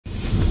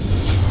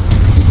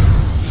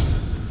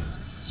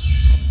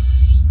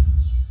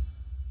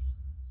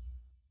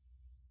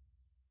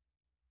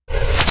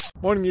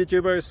Morning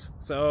YouTubers.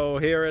 So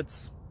here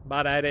it's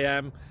about 8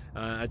 a.m.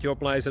 At your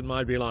place it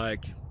might be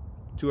like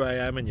 2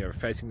 a.m. and you're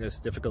facing this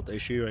difficult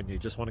issue and you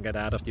just want to get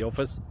out of the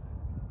office.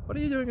 What are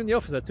you doing in the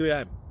office at 2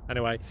 a.m.?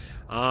 Anyway,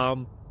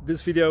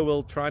 this video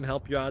will try and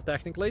help you out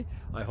technically.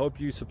 I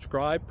hope you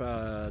subscribe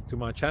to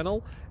my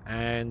channel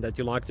and that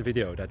you like the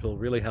video. That will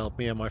really help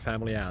me and my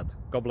family out.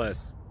 God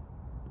bless.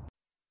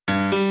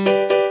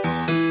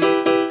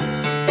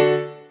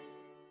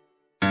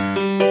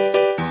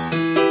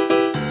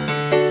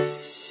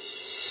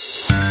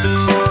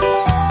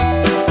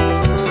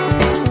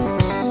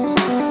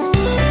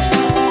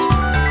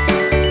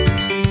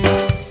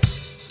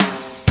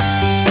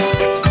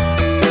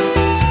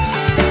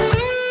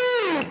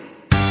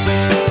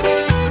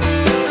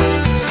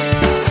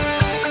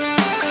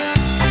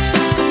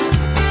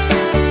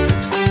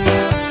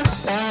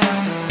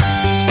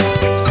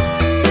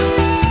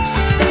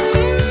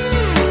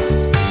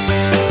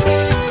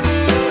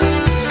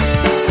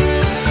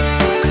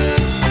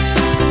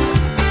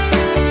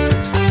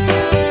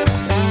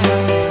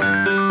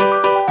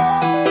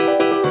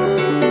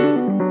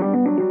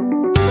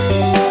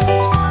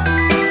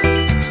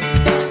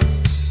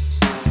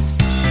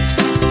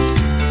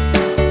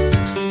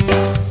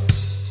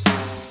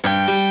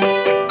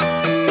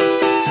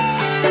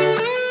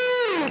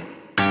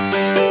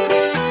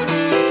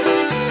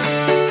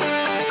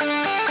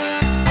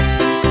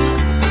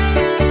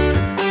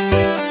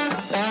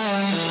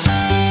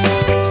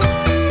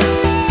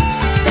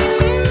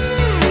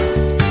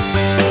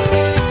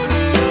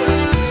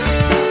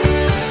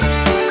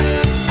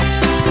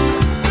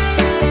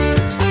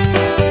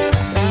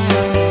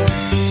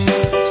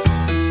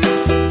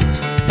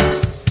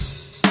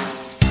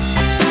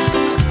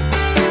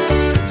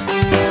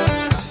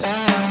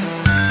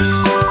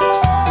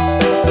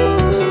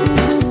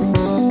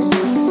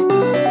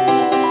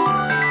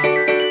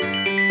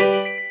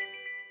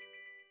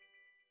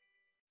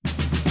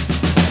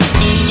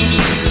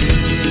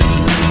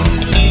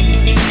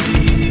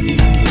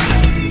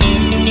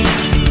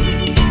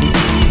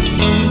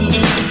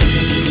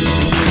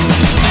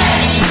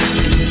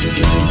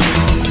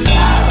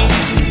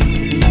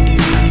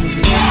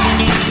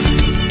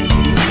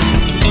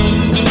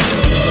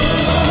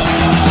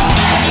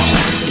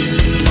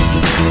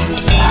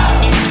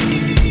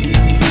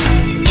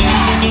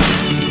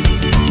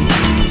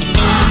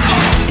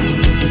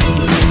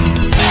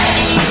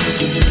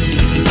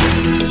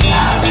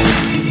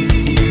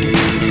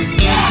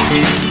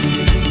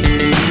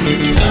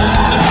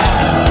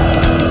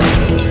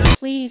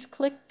 Please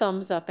click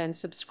thumbs up and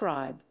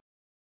subscribe.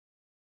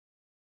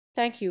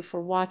 Thank you for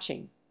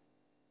watching.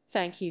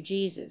 Thank you,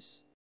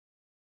 Jesus.